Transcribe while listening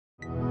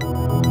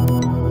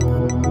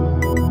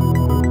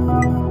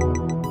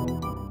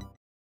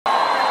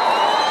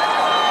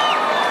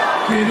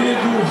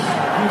Queridos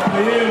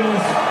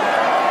companheiros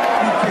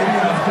e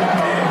queridas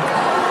companheiras,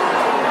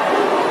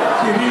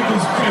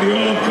 queridos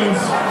cariocas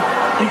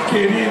e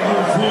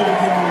queridos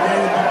homens e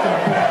mulheres do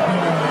Complexo,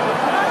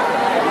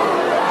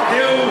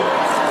 eu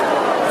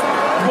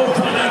vou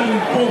falar um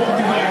pouco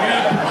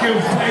devagar porque eu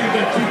saio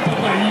daqui para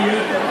a Bahia,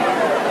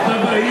 da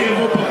Bahia eu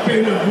vou para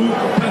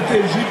Pernambuco, para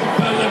Sergipe,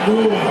 para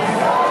Alagoas.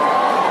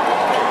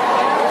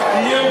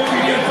 E eu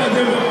queria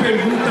fazer uma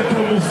pergunta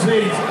para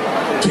vocês.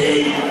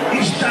 Quem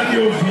está me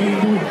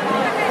ouvindo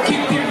que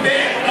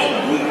tiver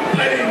algum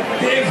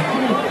parentesco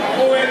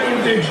ou é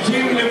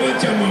nordestino,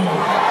 levante a mão.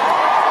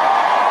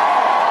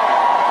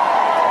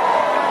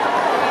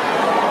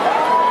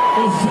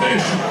 Ô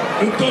Freixo,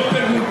 eu estou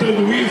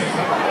perguntando isso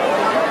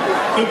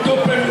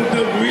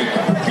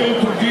porque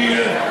outro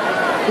dia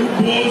o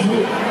Bozo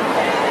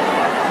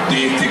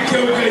disse que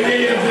eu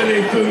ganhei as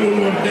eleições no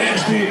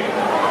Nordeste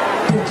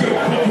porque o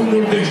povo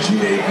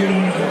nordestino é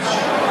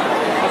ignorante.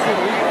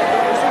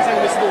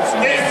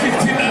 Esse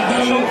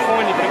cidadão,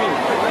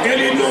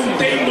 ele não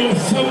tem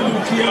noção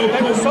do que é o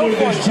povo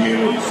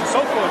nordestino,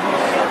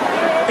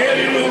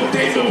 ele não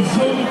tem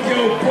noção do que é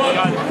o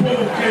próprio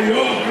povo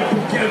carioca,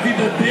 porque a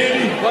vida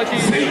dele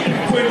sempre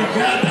foi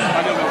ligada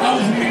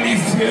aos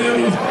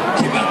milicianos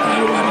que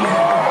mataram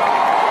Mariana.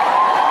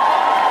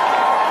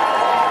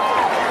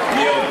 E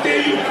eu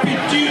tenho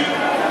pedido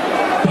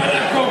para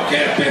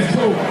qualquer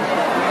pessoa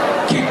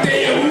que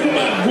tenha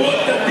uma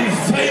gota de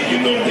sangue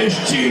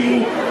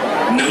nordestino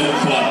não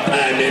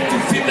votar nesse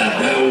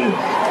cidadão,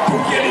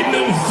 porque ele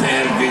não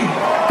serve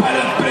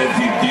para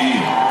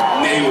presidir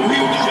nem o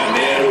Rio de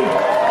Janeiro,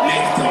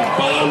 nem São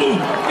Paulo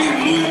e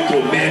muito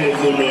menos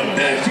o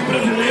Nordeste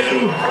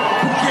brasileiro,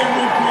 porque ele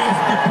não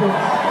conhece de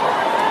povo.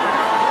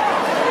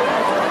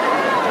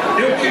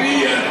 Eu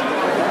queria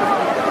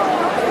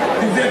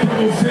dizer para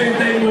vocês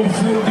da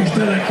emoção de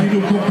estar aqui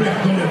no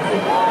Complexo Alemão.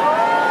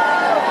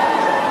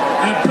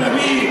 Para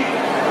mim,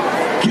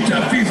 que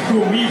já fiz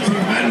comício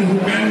em vários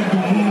lugares do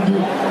mundo,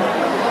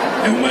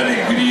 é uma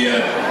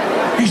alegria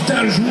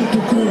estar junto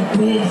com o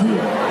povo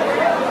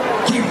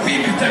que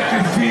vive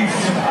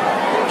sacrifício,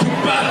 que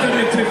passa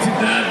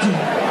necessidade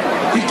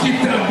e que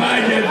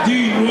trabalha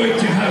dia e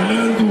noite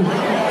ralando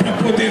para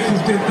poder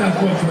sustentar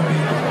sua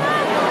família.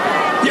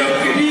 E eu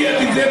queria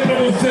dizer para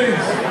vocês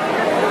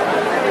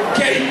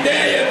que a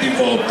ideia de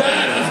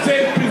voltar a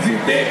ser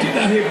presidente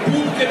da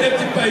República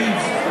desse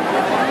país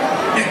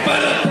é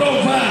para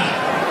provar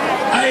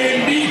a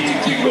elite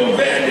que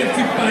governa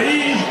esse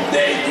país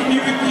desde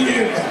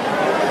 1500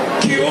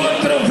 que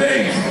outra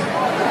vez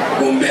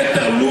o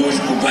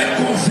metalúrgico vai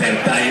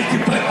consertar esse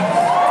país.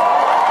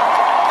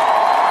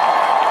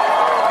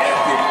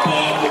 Esse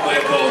povo vai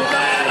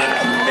voltar a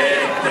comer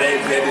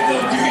 3 vezes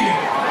ao dia.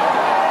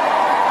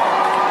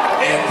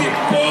 Esse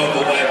povo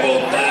vai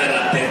voltar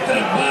a ter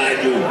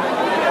trabalho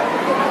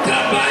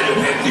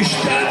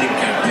registrado em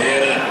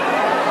carteira,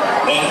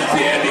 ou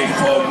se ele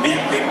for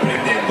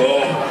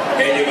microempreendedor,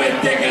 ele vai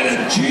ter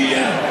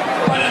garantia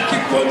para que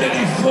quando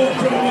ele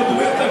sofra uma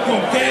doença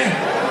qualquer,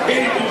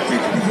 ele não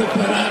fique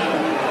desamparado.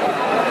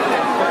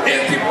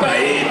 Esse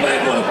país vai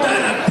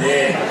voltar a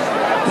ter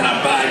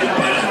trabalho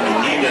para as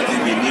meninas e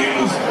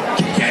meninos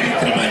que querem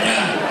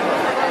trabalhar.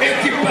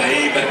 Esse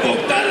país vai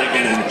voltar a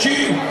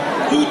garantir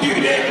o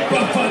direito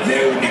para fazer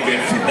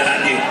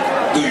universidade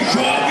dos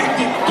jovens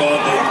de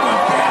toda e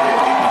qualquer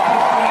elite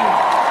social.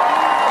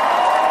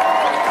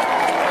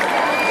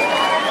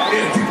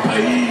 Esse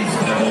país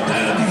vai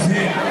voltar a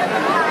dizer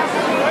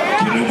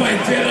que não vai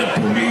ser a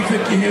polícia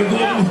que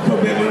resolve os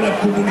problemas da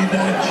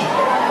comunidade.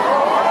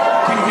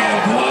 Quem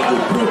resolve o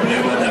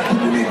problema da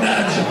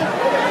comunidade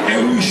é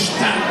o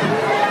Estado.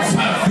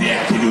 Fazer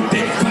aquilo que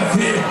tem que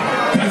fazer,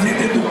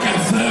 trazendo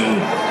educação,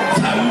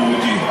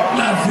 saúde,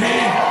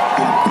 lazer,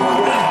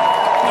 cultura,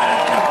 para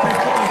que as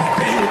pessoas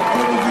tenham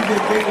como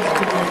viver bem nas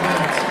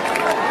comunidades.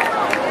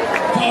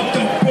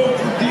 Faltam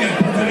poucos dias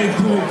para as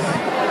eleições.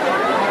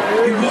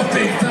 E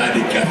vocês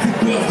sabem que a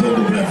situação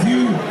do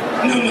Brasil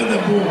não anda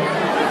boa.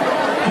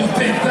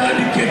 Vocês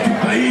sabem que esse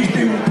país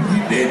tem um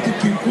presidente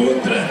que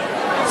conta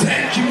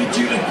 7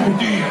 mentiras por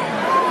dia.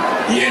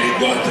 E ele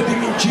gosta de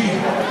mentir.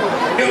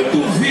 Eu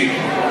duvido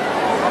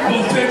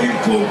vocês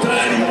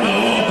encontrarem uma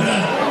obra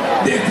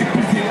desse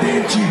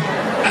presidente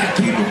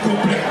aqui no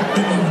Complexo.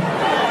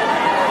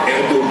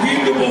 Eu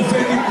duvido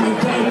vocês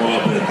encontrar uma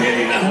obra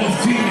dele na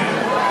Rocinha.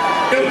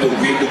 Eu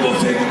duvido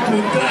vocês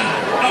encontrar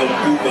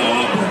alguma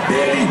obra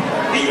dele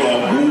em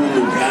algum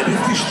lugar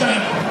desse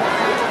estado.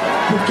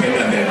 Porque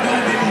na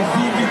verdade ele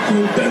vive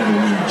contando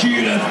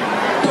mentiras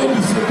todo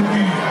santo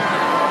dia.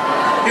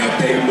 Eu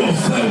tenho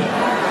noção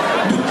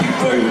do que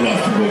foi o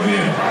nosso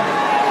governo.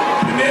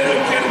 Primeiro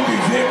eu quero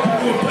dizer para o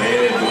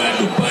companheiro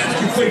Eduardo Paz,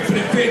 que foi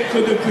prefeito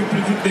quando eu fui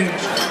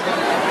presidente.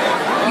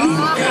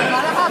 Nunca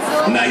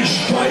na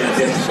história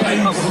desse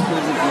país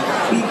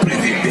um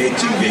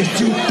presidente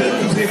investiu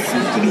tantos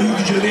recursos no Rio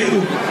de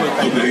Janeiro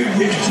como eu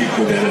investi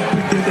quando era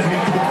presidente da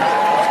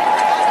República.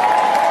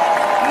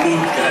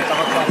 Nunca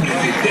um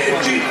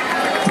presidente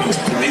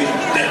construiu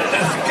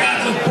tantas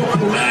casas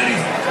populares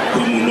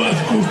como nós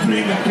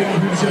construímos aqui no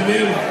Rio de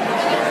Janeiro,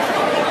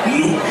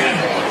 nunca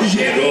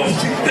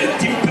gerou-se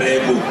tanto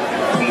emprego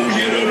como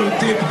gerou no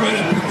tempo que eu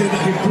era presidente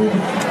da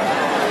República.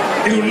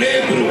 Eu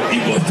lembro, e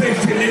vocês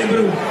se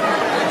lembram,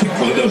 que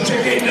quando eu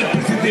cheguei na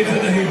Presidência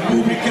da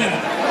República,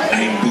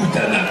 a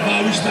indústria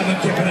naval estava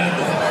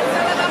quebrada.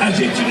 A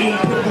gente não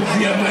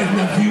produzia mais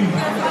navio,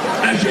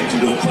 a gente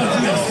não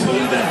fazia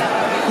sonda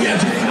e a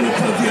gente não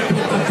fazia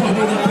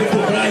plataforma da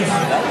Petrobras.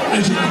 A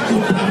gente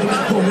comprava na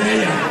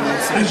Coreia,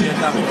 a gente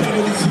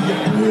comprava de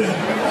Singapura.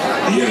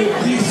 E eu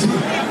disse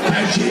que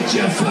a gente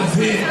ia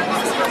fazer,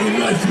 e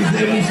nós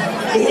fizemos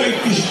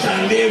 8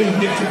 estaleiros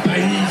nesse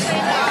país.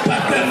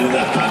 Passamos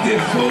a fazer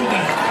sonda,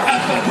 a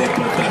fazer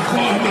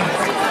plataforma.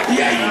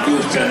 E a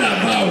indústria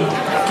naval,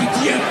 que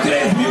tinha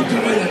 3 mil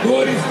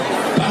trabalhadores,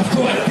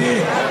 passou a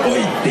ter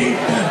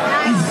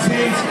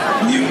 86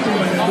 mil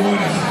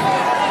trabalhadores.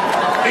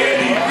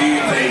 Eles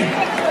dizem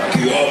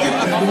que houve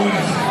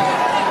tremores.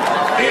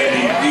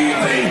 Eles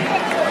dizem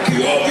que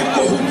houve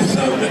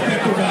corrupção na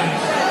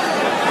Petrobras.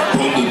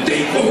 Quando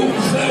tem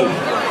corrupção,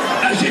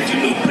 a gente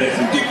não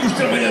prejudica os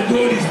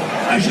trabalhadores,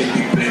 a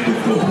gente prende o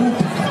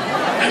corrupto,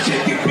 a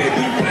gente prende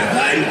o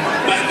empresário,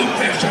 mas não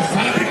fecha a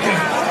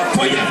fábrica.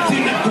 Foi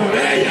assim na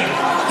Coreia,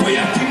 foi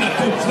assim na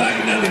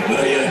Volkswagen na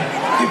Alemanha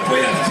e foi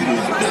assim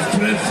na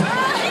França.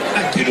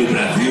 Aqui no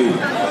Brasil,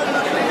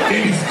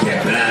 eles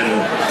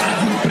quebraram as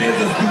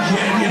empresas de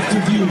engenharia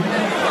civil.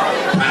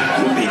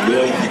 4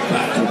 milhões e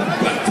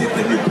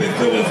 400 mil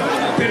pessoas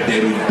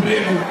perderam o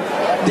emprego.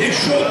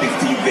 Deixou de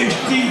se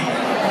investir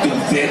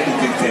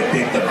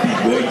 270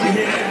 bilhões de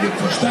reais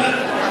nesse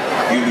Estado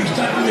e o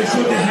Estado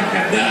deixou de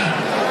arrecadar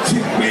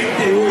 58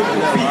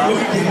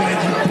 bilhões de reais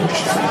de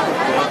imposto.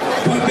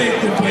 Pois bem,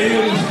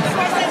 companheiros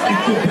e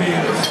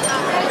companheiras,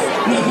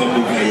 nós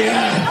vamos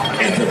ganhar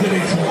essas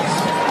eleições.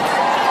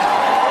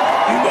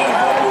 E nós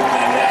vamos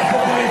ganhar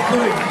essas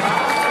eleições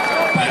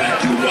para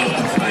que o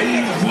nosso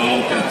país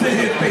volte a ser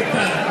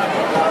respeitado.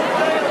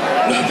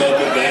 Nós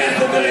vamos ganhar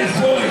essas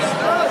eleições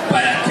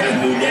para que as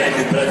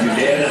mulheres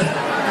brasileiras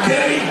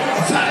ganhem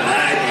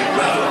salário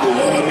igual do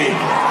homem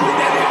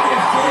quando ela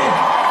exercer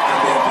a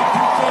mesma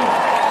função.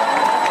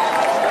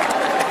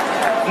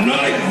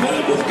 Nós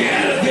vamos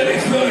ganhar as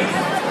eleições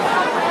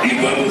e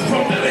vamos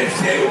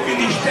fortalecer o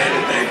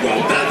Ministério da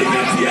Igualdade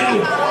Racial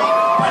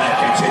para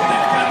que a gente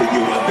acabe de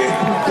uma vez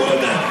por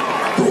todas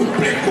com o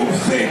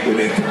preconceito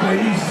nesse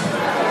país.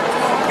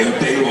 Eu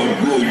tenho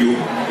orgulho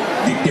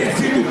de ter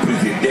sido o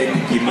presidente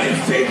que mais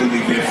fez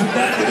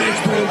universidade na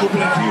história do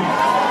Brasil.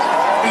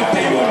 Eu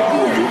tenho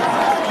orgulho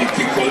de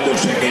que quando eu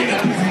cheguei na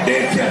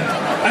presidência,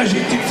 a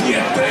gente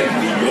tinha 3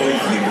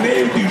 milhões e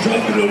meio de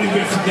jovens na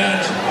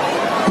universidade.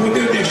 Quando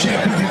eu deixei a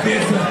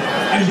presidência,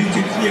 a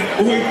gente tinha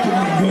 8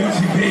 milhões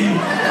e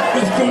meio.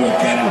 Nós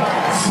colocamos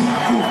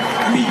 5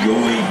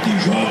 milhões de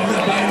jovens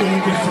agora na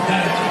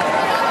universidade.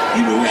 E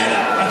não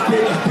era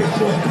apenas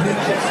pessoas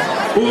brancas.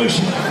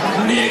 Hoje,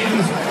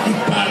 negros e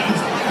pardos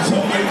são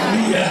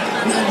maioria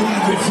na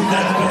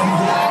universidade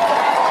brasileira.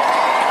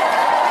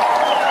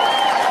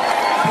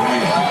 Por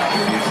isso,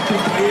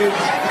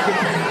 companheiros e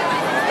companheiras,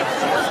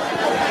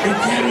 eu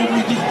quero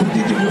me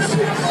despedir de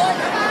vocês,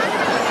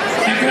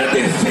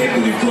 agradecendo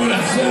de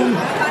coração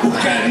o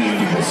carinho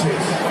de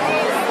vocês,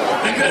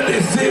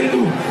 agradecendo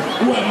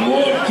o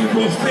amor que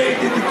vocês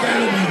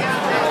dedicaram a mim,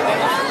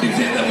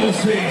 dizendo a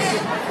vocês,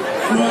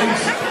 nós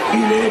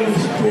iremos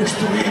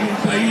construir um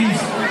país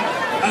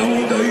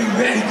onde, ao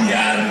invés de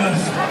armas,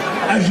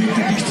 a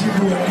gente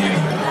distribua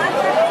livro,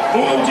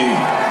 onde,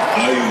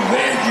 ao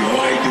invés de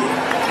ódio,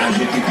 a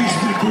gente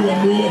distribua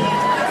amor,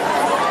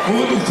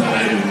 onde o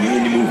salário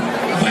mínimo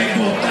vai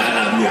voltar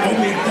a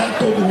aumentar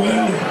todo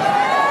ano,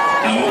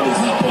 aonde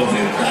os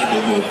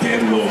aposentados vão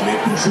ter um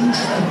aumento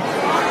justo,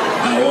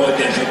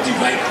 aonde a gente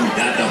vai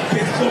cuidar das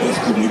pessoas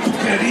com muito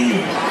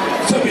carinho,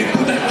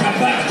 sobretudo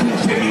acabar com o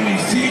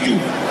feminicídio,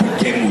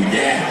 porque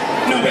mulher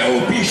não é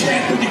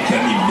objeto de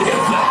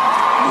camisa,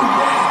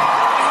 mulher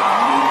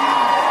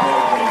é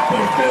muito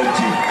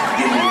importante e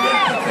mulher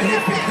para ser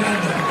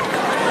respeitada.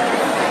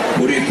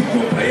 Por isso,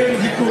 companheiros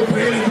e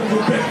companheiras do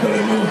Complexo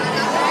Alemão,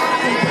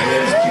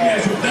 companheiros que me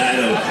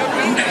ajudaram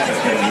nessa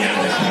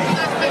caminhada aqui,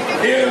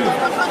 eu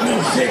não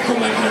sei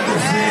como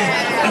agradecer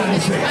a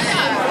vocês.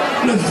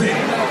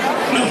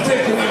 Não sei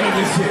como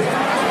agradecer.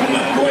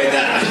 Uma coisa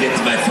a gente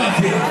vai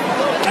fazer.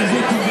 A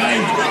gente vai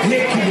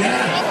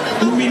recriar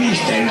o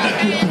Ministério da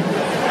Cultura.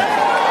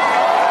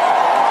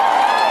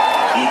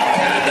 Em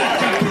cada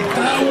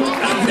capital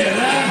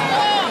haverá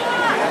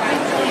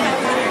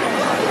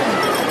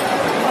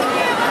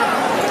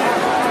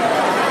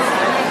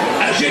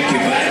a gente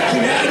vai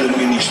criar o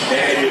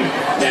Ministério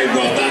da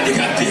Igualdade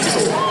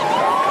Racial.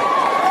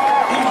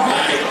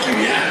 Vai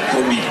criar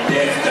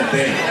comitês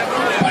também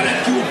para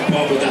que o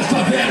povo das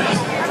favelas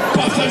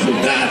possa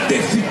ajudar a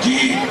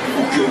decidir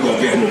o que o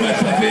governo vai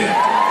fazer.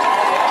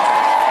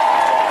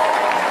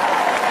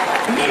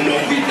 Uma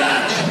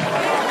novidade,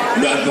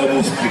 nós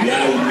vamos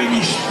criar o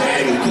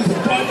Ministério dos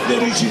Povos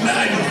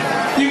Originários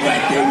e vai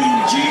ter um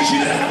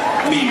indígena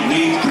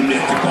ministro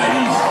nesse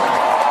país.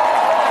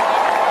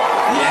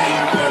 E é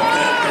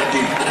importante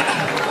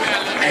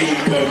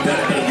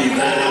importante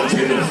avisar ao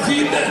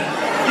genocida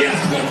e a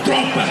sua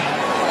tropa: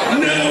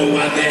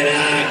 não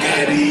haverá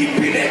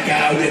garimpo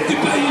ilegal nesse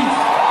país.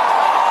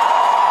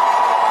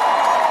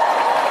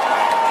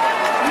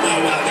 Não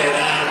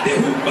haverá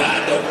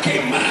derrubada ou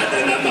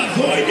queimada na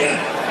Amazônia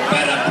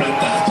para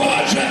plantar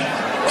soja,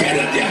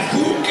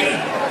 cana-de-açúcar,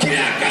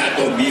 criar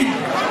ou milho.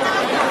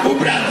 O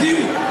Brasil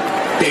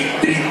tem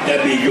 30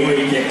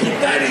 milhões de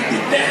hectares de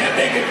terra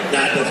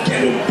degradadas que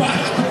eram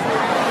pasto.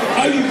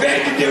 Ao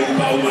invés de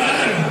derrubar uma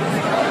árvore,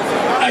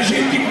 a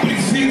gente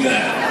precisa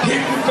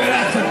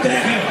recuperar essa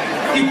terra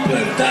e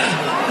plantar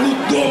o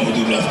dobro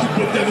do nosso que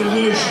plantamos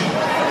hoje.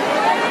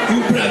 E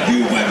o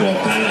Brasil vai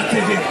voltar a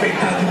ser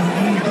respeitado no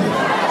mundo.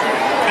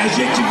 A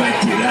gente vai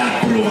tirar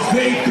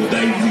proveito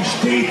da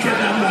existência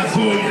da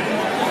Amazônia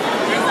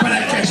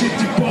para que a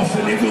gente possa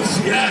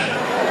negociar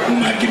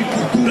uma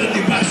agricultura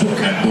de baixo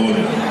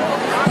carbono,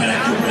 para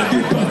que o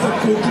Brasil possa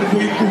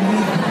contribuir com o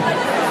mundo.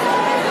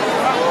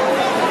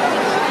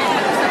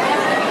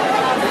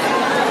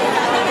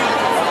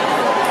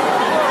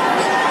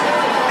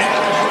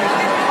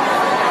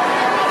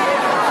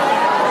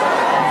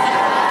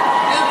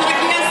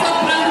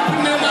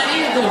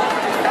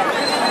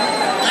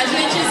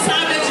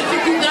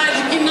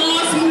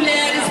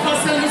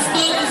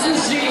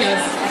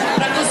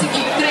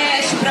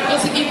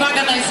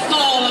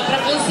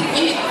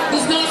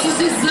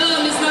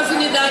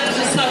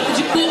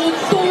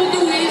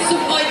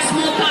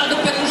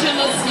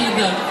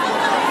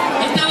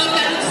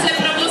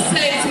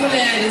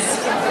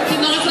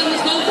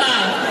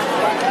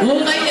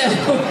 Lula e eu. E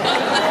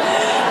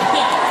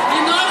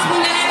nós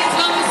mulheres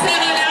vamos ser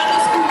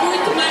olhadas com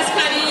muito mais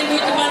carinho e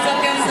muito mais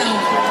atenção.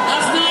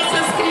 As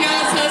nossas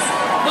crianças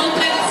vão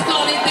ter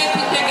escola em tempo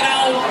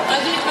integral, a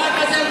gente vai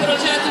fazer um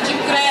projeto de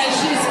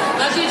creches,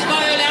 a gente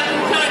vai olhar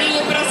com carinho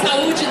para a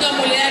saúde da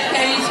mulher, que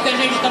é isso que a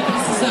gente está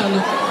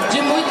precisando.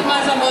 De muito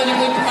mais amor e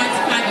muito mais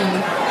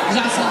carinho.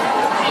 Já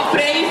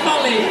soprei e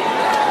falei.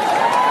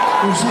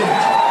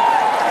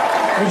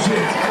 Gente,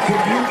 você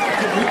viu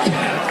que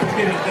a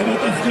primeira dama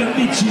está ficando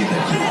metida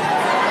aqui.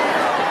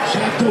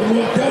 Já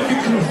tomou até o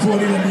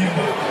microfone na minha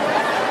mão.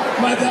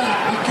 Mas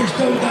a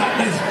questão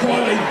da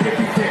escola em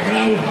tempo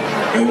integral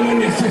é uma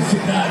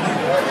necessidade.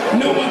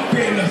 Não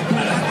apenas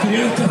para as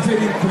crianças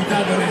serem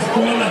cuidadas na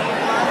escola,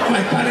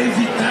 mas para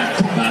evitar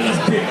que balas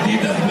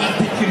perdidas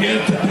matem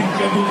crianças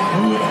brincando na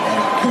rua,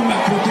 como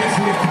acontece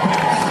nesse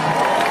país.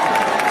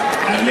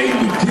 Além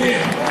do que,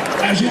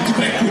 a gente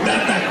vai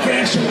cuidar da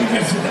creche e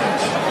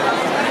universidade.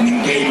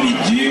 Ninguém me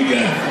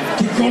diga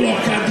que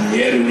colocar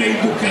dinheiro na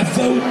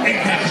educação é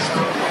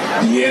gasto.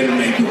 Dinheiro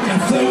na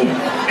educação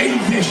é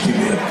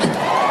investimento.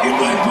 E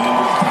nós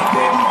vamos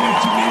fazer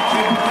investimento em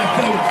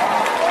educação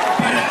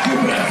para que o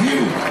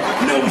Brasil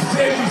não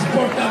seja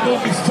exportador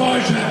de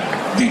soja,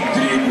 de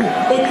trigo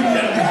ou de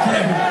minério de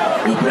ferro.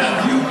 O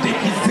Brasil tem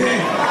que ser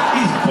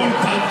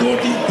exportador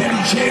de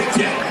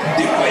inteligência,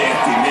 de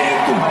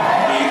conhecimento.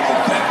 E isso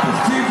só é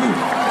possível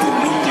com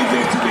muito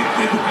investimento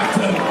na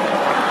educação.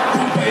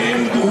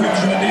 Companheiros do Rio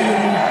de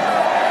Janeiro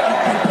e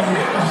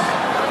companheiras,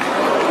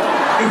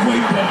 eu vou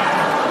embora.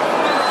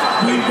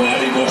 Vou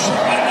embora e vou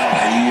chegar na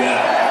Bahia.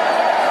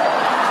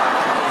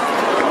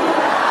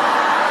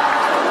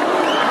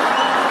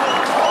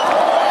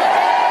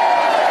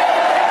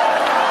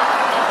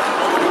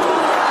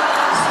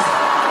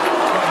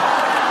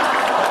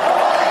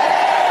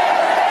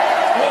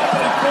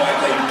 Outra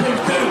coisa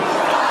importante,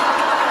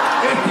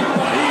 esse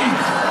país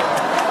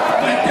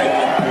vai ter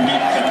uma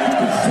política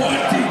muito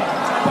forte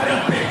para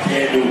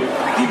pequeno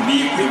e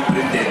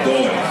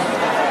microempreendedores.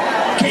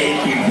 Quem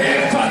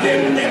quiser fazer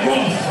um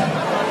negócio,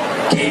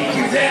 quem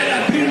quiser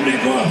abrir um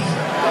negócio,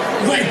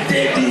 vai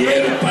ter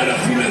dinheiro para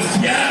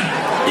financiar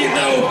e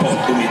dar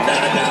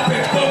oportunidade às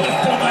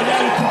pessoas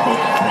trabalharem por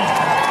conta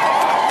própria.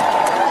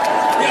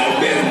 E ao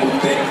mesmo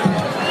tempo,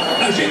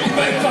 a gente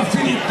vai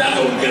facilitar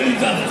a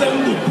organização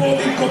do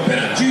povo em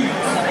cooperativas.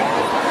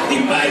 E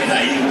mais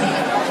ainda,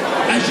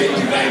 a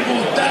gente vai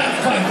voltar a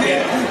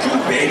fazer com que o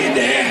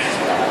BNDES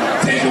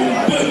seja um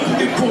banco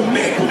de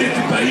fomento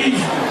nesse país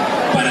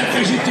para que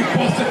a gente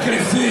possa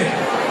crescer.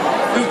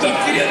 Eu só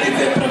queria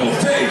dizer para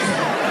vocês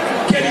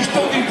que eles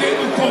estão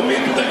dizendo que o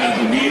aumento da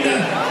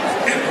gasolina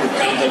é por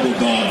causa do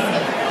dólar.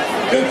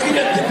 Eu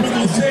queria dizer para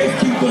vocês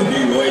que em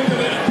 2008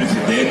 eu era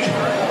presidente,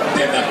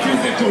 teve a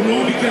crise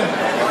econômica,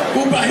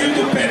 o barril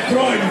do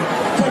petróleo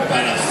foi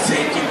para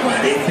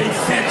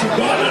 147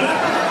 dólares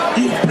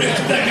e o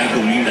preço da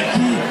gasolina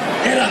aqui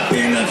era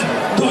apenas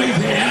R$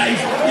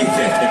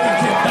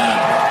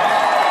 2,60.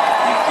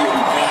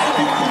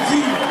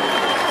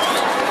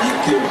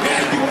 Que o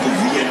gás de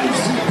cozinha não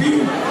subiu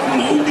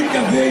uma única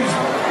vez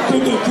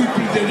quando eu fui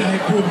presidente da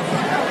República.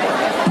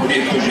 Por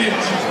isso,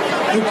 gente,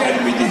 eu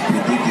quero me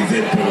despedir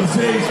dizendo para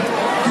vocês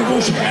que eu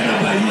vou chegar na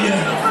Bahia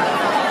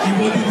e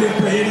vou dizer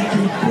para ele que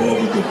o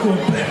povo do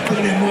Complexo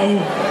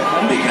Alemão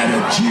me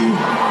garantiu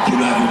que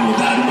nós vamos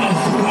dar uma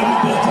surra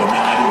no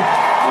Bolsonaro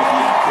no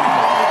dia 30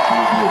 de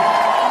outubro,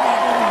 nós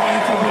vamos ganhar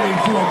essas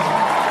eleições.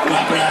 Um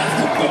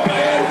abraço,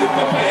 companheiros e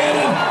companheiras.